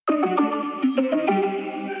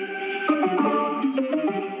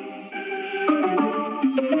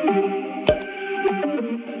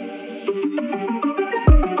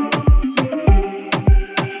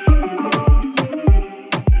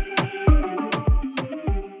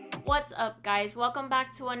What's up, guys? Welcome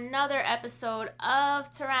back to another episode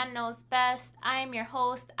of Taran Knows Best. I am your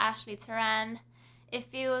host, Ashley Taran. It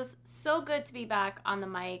feels so good to be back on the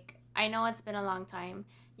mic. I know it's been a long time.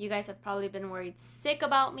 You guys have probably been worried sick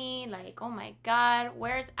about me, like, oh my god,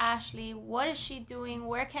 where's Ashley? What is she doing?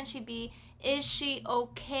 Where can she be? Is she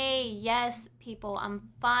okay? Yes, people, I'm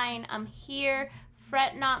fine. I'm here.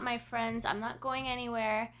 Fret not, my friends. I'm not going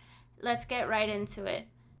anywhere. Let's get right into it.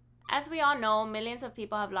 As we all know, millions of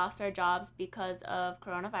people have lost their jobs because of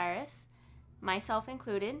coronavirus, myself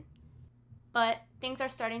included. But things are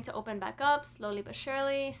starting to open back up slowly but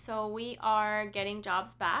surely, so we are getting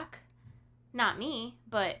jobs back. Not me,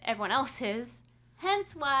 but everyone else is.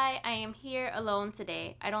 Hence why I am here alone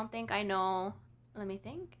today. I don't think I know,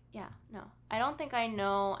 I don't think I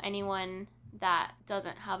know anyone that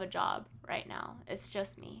doesn't have a job right now. It's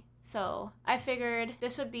just me. So I figured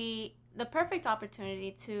this would be the perfect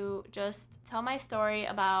opportunity to just tell my story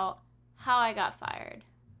about how I got fired.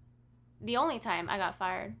 The only time I got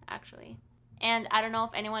fired, actually. And I don't know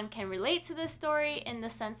if anyone can relate to this story in the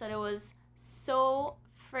sense that it was so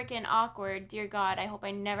freaking awkward. Dear God, I hope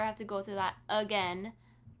I never have to go through that again.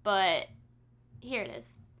 But here it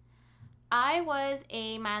is. I was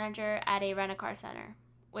a manager at a rent-a-car center,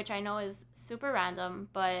 which I know is super random,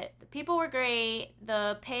 but the people were great,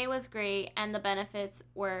 the pay was great, and the benefits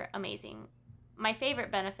were amazing. My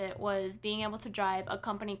favorite benefit was being able to drive a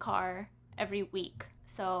company car every week.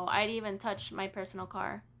 So I'd even touch my personal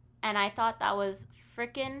car. And I thought that was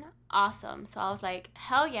freaking awesome. So I was like,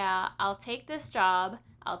 hell yeah, I'll take this job.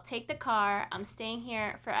 I'll take the car. I'm staying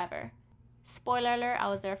here forever. Spoiler alert, I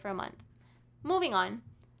was there for a month. Moving on.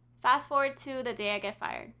 Fast forward to the day I get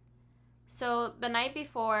fired. So the night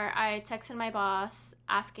before, I texted my boss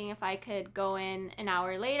asking if I could go in an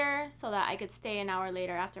hour later so that I could stay an hour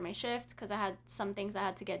later after my shift because I had some things I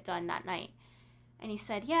had to get done that night. And he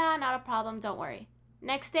said, yeah, not a problem, don't worry.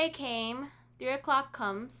 Next day came, 3 o'clock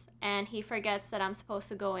comes, and he forgets that I'm supposed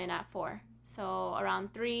to go in at 4. So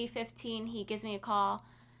around 3:15, he gives me a call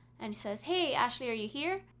and he says, hey, Ashley, are you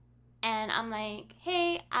here? And I'm like,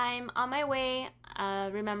 hey, I'm on my way.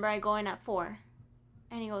 Remember, I go in at 4.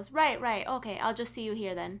 And he goes, right, okay, I'll just see you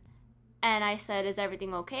here then. And I said, is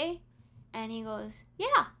everything okay? And he goes,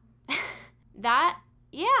 yeah. That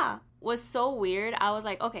was so weird. I was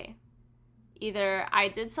like, okay, either I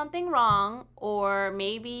did something wrong or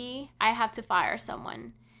maybe I have to fire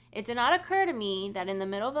someone. It did not occur to me that in the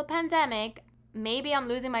middle of a pandemic, maybe I'm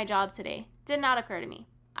losing my job today. Did not occur to me.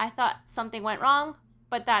 I thought something went wrong,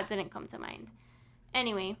 but that didn't come to mind.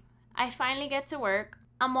 Anyway, I finally get to work.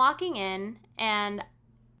 I'm walking in and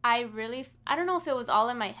I don't know if it was all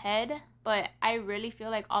in my head, but I really feel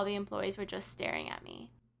like all the employees were just staring at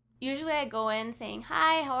me. Usually I go in saying,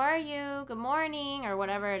 hi, how are you? Good morning, or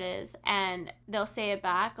whatever it is. And they'll say it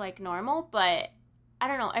back like normal, but I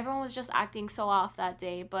don't know. Everyone was just acting so off that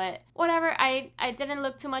day, but whatever. I didn't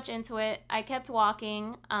look too much into it. I kept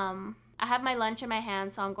walking. I have my lunch in my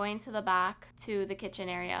hand, so I'm going to the back to the kitchen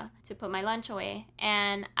area to put my lunch away.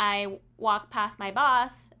 And I walk past my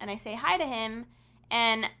boss and I say hi to him.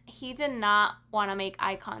 And he did not want to make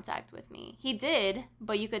eye contact with me. He did,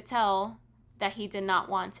 but you could tell that he did not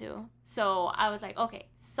want to. So I was like, okay,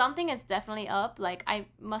 something is definitely up. Like, I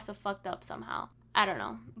must have fucked up somehow. I don't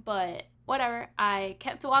know, but whatever. I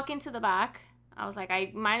kept walking to the back. I was like,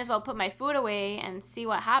 I might as well put my food away and see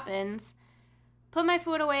what happens. Put my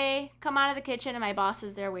food away, come out of the kitchen, and my boss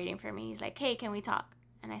is there waiting for me. He's like, hey, can we talk?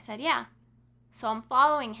 And I said, yeah. So I'm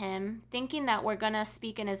following him, thinking that we're going to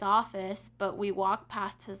speak in his office, but we walk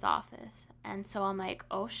past his office. And so I'm like,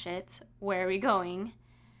 oh shit, where are we going?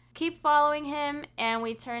 Keep following him, and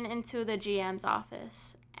we turn into the GM's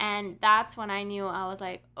office. And that's when I knew. I was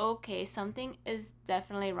like, okay, something is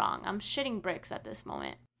definitely wrong. I'm shitting bricks at this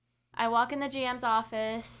moment. I walk in the GM's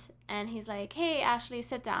office, and he's like, hey, Ashley,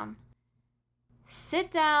 sit down.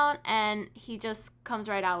 Sit down, and he just comes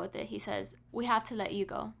right out with it. He says, we have to let you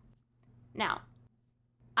go. Now,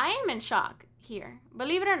 I am in shock here.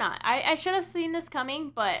 Believe it or not. I should have seen this coming,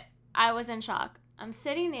 but I was in shock. I'm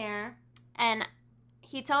sitting there, and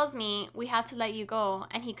he tells me, we have to let you go,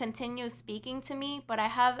 and he continues speaking to me, but I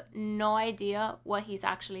have no idea what he's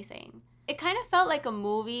actually saying. It kind of felt like a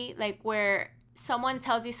movie, like where someone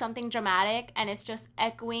tells you something dramatic, and it's just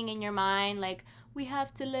echoing in your mind, like, we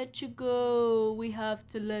have to let you go, we have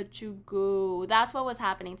to let you go. That's what was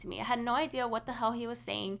happening to me. I had no idea what the hell he was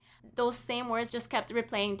saying. Those same words just kept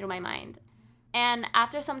replaying through my mind. And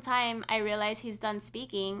after some time, I realized he's done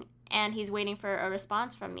speaking, and he's waiting for a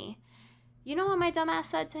response from me. You know what my dumbass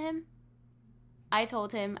said to him? I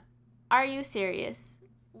told him, are you serious?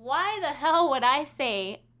 Why the hell would I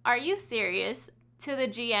say, are you serious, to the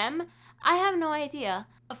GM? I have no idea.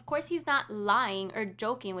 Of course, he's not lying or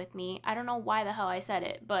joking with me. I don't know why the hell I said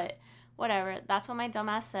it, but whatever. That's what my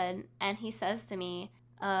dumbass said. And he says to me,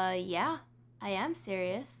 yeah, I am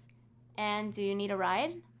serious. And do you need a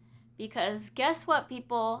ride? Because guess what,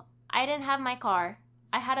 people? I didn't have my car.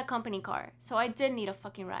 I had a company car. So I did need a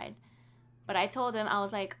fucking ride. But I told him, I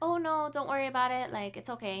was like, oh no, don't worry about it. Like, it's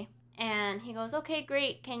okay. And he goes, okay,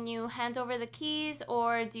 great. Can you hand over the keys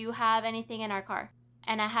or do you have anything in our car?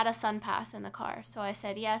 And I had a SunPass in the car. So I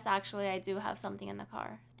said, yes, actually, I do have something in the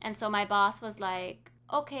car. And so my boss was like,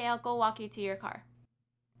 okay, I'll go walk you to your car.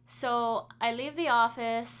 So I leave the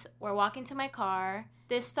office. We're walking to my car.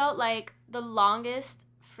 This felt like the longest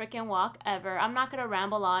freaking walk ever. I'm not going to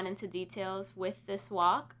ramble on into details with this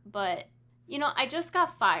walk, but you know, I just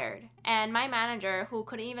got fired. And my manager, who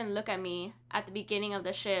couldn't even look at me at the beginning of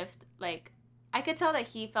the shift, like, I could tell that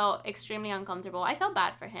he felt extremely uncomfortable. I felt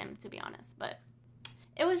bad for him, to be honest, but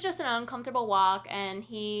it was just an uncomfortable walk, and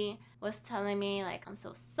he was telling me, like, I'm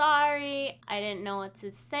so sorry, I didn't know what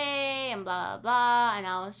to say, and blah, blah, blah, and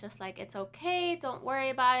I was just like, it's okay, don't worry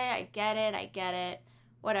about it, I get it,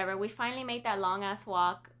 whatever. We finally made that long-ass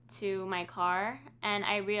walk to my car, and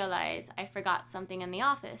I realized I forgot something in the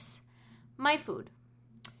office. My food.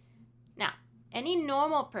 Now, any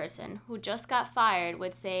normal person who just got fired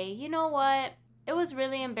would say, you know what? It was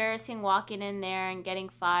really embarrassing walking in there and getting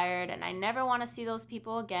fired, and I never want to see those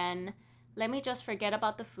people again. Let me just forget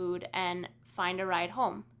about the food and find a ride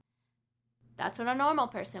home. That's what a normal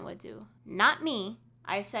person would do. Not me.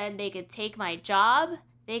 I said they could take my job,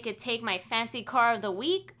 they could take my fancy car of the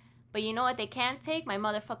week, but you know what they can't take? My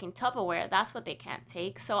motherfucking Tupperware. That's what they can't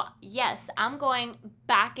take. So yes, I'm going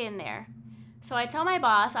back in there. So I tell my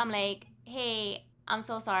boss, I'm like, hey, I'm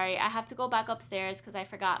so sorry. I have to go back upstairs because I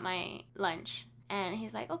forgot my lunch. And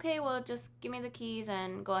he's like, okay, well, just give me the keys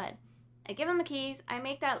and go ahead. I give him the keys. I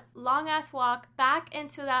make that long-ass walk back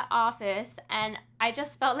into that office. And I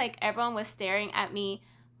just felt like everyone was staring at me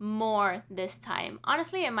more this time.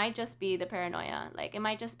 Honestly, it might just be the paranoia. Like, it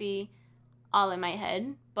might just be all in my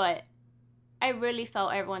head. But I really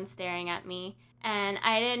felt everyone staring at me. And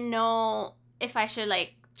I didn't know if I should,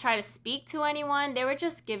 like, try to speak to anyone. They were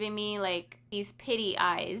just giving me like these pity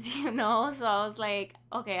eyes, you know? So I was like,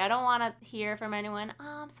 okay, I don't want to hear from anyone.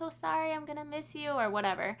 Oh, I'm so sorry, I'm gonna miss you or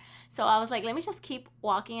whatever. So I was like, let me just keep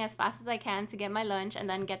walking as fast as I can to get my lunch and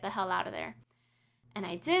then get the hell out of there. And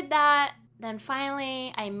I did that. Then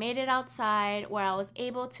finally I made it outside where I was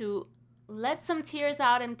able to let some tears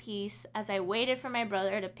out in peace as I waited for my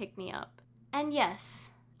brother to pick me up. And yes,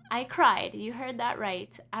 I cried. You heard that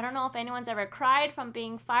right. I don't know if anyone's ever cried from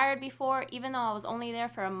being fired before, even though I was only there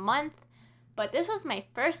for a month. But this was my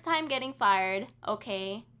first time getting fired,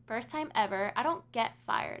 okay? First time ever. I don't get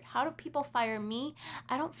fired. How do people fire me?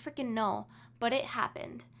 I don't freaking know. But it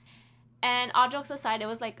happened. And all jokes aside, it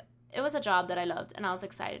was a job that I loved and I was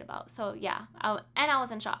excited about. So yeah, I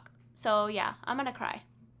was in shock. So yeah, I'm gonna cry.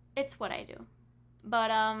 It's what I do.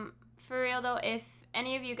 But for real though, if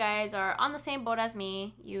any of you guys are on the same boat as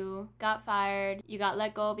me, you got fired, you got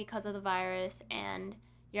let go because of the virus, and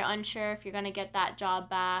you're unsure if you're going to get that job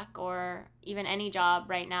back or even any job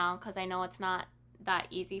right now, because I know it's not that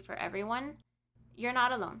easy for everyone, you're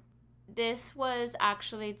not alone. This was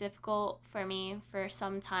actually difficult for me for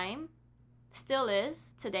some time. Still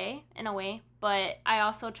is today, in a way, but I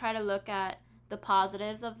also try to look at the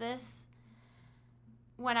positives of this.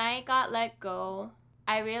 When I got let go,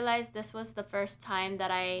 I realized this was the first time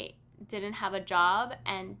that I didn't have a job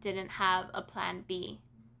and didn't have a plan B,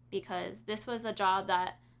 because this was a job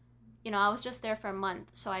that, you know, I was just there for a month.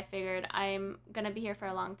 So I figured I'm going to be here for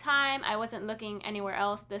a long time. I wasn't looking anywhere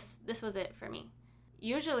else. This was it for me.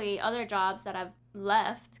 Usually other jobs that I've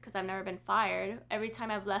left, because I've never been fired, every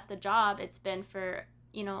time I've left a job, it's been for,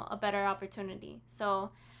 you know, a better opportunity.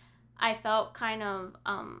 So I felt kind of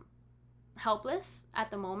helpless at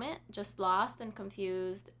the moment, just lost and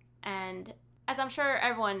confused, and as I'm sure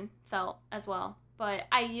everyone felt as well. But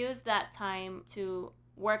I used that time to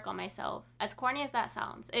work on myself. As corny as that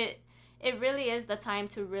sounds, it really is the time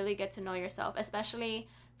to really get to know yourself, especially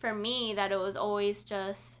for me, that it was always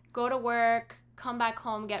just go to work, come back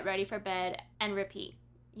home, get ready for bed, and repeat.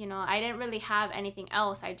 You know, I didn't really have anything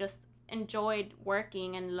else. I just enjoyed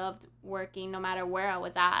working and loved working no matter where I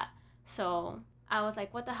was at. So I was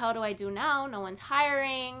like, what the hell do I do now? No one's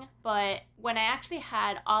hiring. But when I actually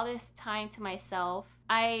had all this time to myself,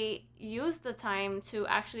 I used the time to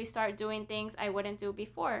actually start doing things I wouldn't do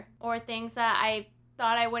before, or things that I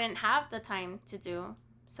thought I wouldn't have the time to do.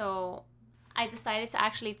 So I decided to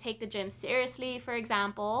actually take the gym seriously, for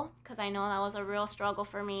example, because I know that was a real struggle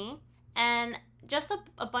for me. And just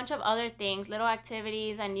a bunch of other things, little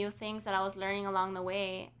activities and new things that I was learning along the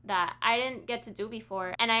way that I didn't get to do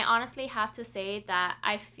before. And I honestly have to say that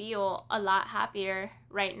I feel a lot happier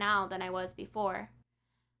right now than I was before.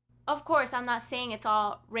 Of course, I'm not saying it's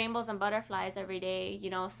all rainbows and butterflies every day. You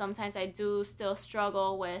know, sometimes I do still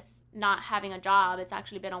struggle with not having a job. It's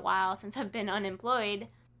actually been a while since I've been unemployed.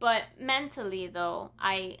 But mentally, though,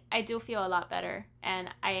 I do feel a lot better. And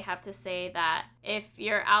I have to say that if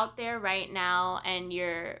you're out there right now and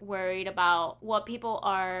you're worried about what people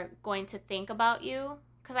are going to think about you,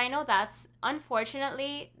 because I know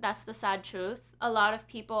unfortunately, that's the sad truth. A lot of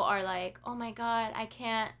people are like, oh my God, I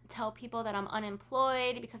can't tell people that I'm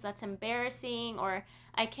unemployed because that's embarrassing. Or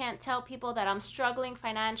I can't tell people that I'm struggling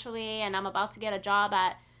financially and I'm about to get a job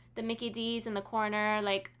at the Mickey D's in the corner.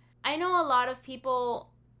 Like, I know a lot of people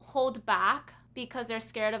hold back because they're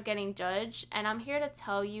scared of getting judged, and I'm here to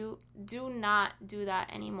tell you, do not do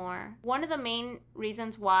that anymore. One of the main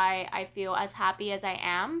reasons why I feel as happy as I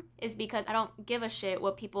am is because I don't give a shit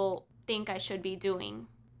what people think I should be doing.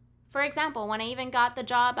 For example, when I even got the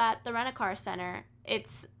job at the Rent-A-Car Center,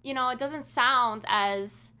 it's, you know, it doesn't sound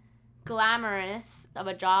as glamorous of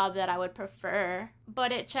a job that I would prefer,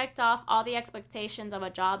 but it checked off all the expectations of a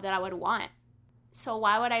job that I would want. So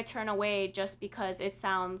why would I turn away just because it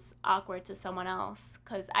sounds awkward to someone else?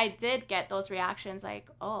 Because I did get those reactions like,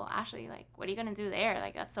 oh, Ashley, like, what are you going to do there?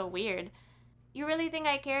 Like, that's so weird. You really think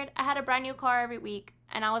I cared? I had a brand new car every week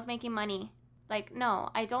and I was making money. Like, no,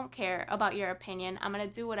 I don't care about your opinion. I'm going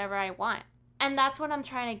to do whatever I want. And that's what I'm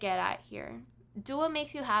trying to get at here. Do what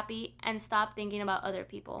makes you happy and stop thinking about other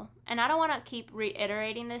people. And I don't want to keep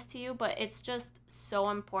reiterating this to you, but it's just so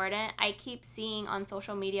important. I keep seeing on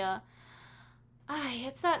social media,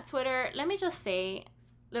 it's that Twitter. Let me just say,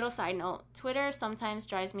 little side note, Twitter sometimes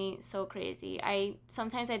drives me so crazy.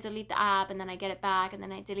 Sometimes I delete the app and then I get it back and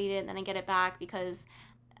then I delete it and then I get it back because,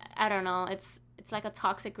 I don't know, it's like a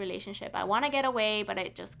toxic relationship. I want to get away, but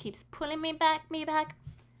it just keeps pulling me back.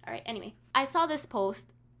 All right, anyway. I saw this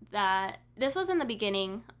post that, this was in the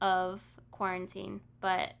beginning of quarantine,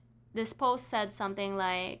 but this post said something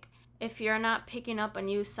like, if you're not picking up a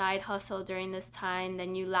new side hustle during this time,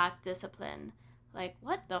 then you lack discipline. Like,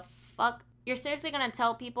 what the fuck? You're seriously gonna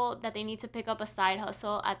tell people that they need to pick up a side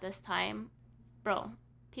hustle at this time? Bro,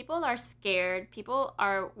 people are scared. People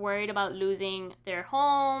are worried about losing their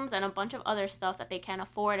homes and a bunch of other stuff that they can't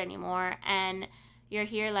afford anymore. And you're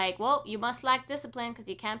here like, well, you must lack discipline because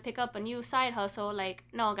you can't pick up a new side hustle. Like,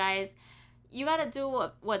 no, guys. You gotta do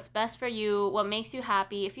what's best for you, what makes you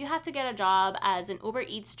happy. If you have to get a job as an Uber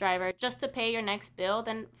Eats driver just to pay your next bill,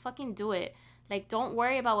 then fucking do it. Like, don't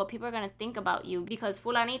worry about what people are going to think about you because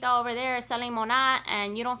Fulanita over there is selling Monat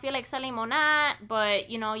and you don't feel like selling Monat, but,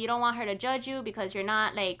 you know, you don't want her to judge you because you're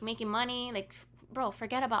not, like, making money. Like, bro,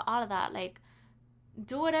 forget about all of that. Like,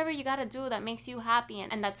 do whatever you got to do that makes you happy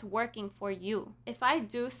and that's working for you. If I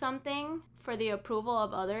do something for the approval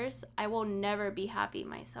of others, I will never be happy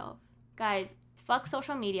myself. Guys, fuck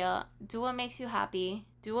social media. Do what makes you happy.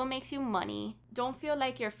 Do what makes you money. Don't feel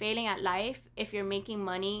like you're failing at life if you're making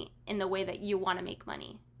money in the way that you want to make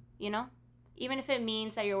money, you know? Even if it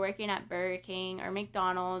means that you're working at Burger King or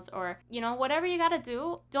McDonald's or, you know, whatever you gotta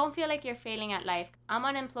do, don't feel like you're failing at life. I'm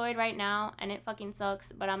unemployed right now and it fucking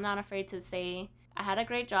sucks, but I'm not afraid to say I had a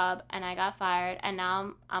great job and I got fired and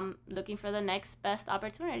now I'm looking for the next best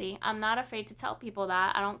opportunity. I'm not afraid to tell people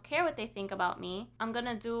that. I don't care what they think about me. I'm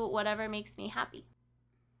gonna do whatever makes me happy.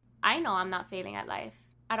 I know I'm not failing at life.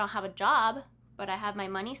 I don't have a job, but I have my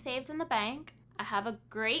money saved in the bank. I have a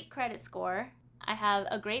great credit score. I have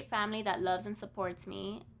a great family that loves and supports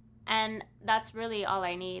me. And that's really all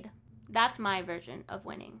I need. That's my version of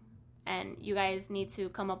winning. And you guys need to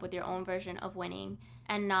come up with your own version of winning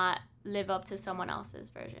and not live up to someone else's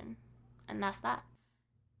version. And that's that.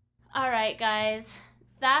 All right, guys.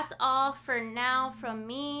 That's all for now from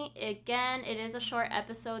me. Again, it is a short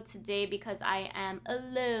episode today because I am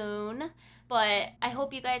alone. But I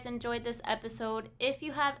hope you guys enjoyed this episode. If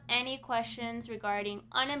you have any questions regarding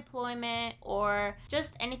unemployment or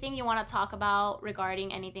just anything you want to talk about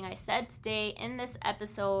regarding anything I said today in this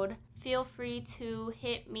episode, feel free to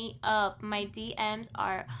hit me up. My DMs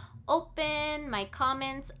are open. My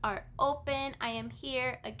comments are open. I am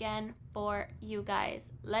here again for you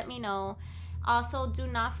guys. Let me know. Also, do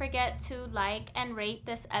not forget to like and rate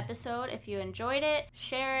this episode if you enjoyed it.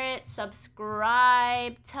 Share it,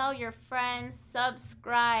 subscribe, tell your friends,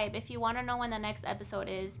 subscribe. If you want to know when the next episode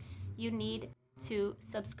is, you need to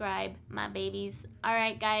subscribe, my babies. All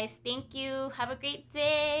right, guys. Thank you. Have a great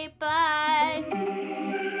day. Bye.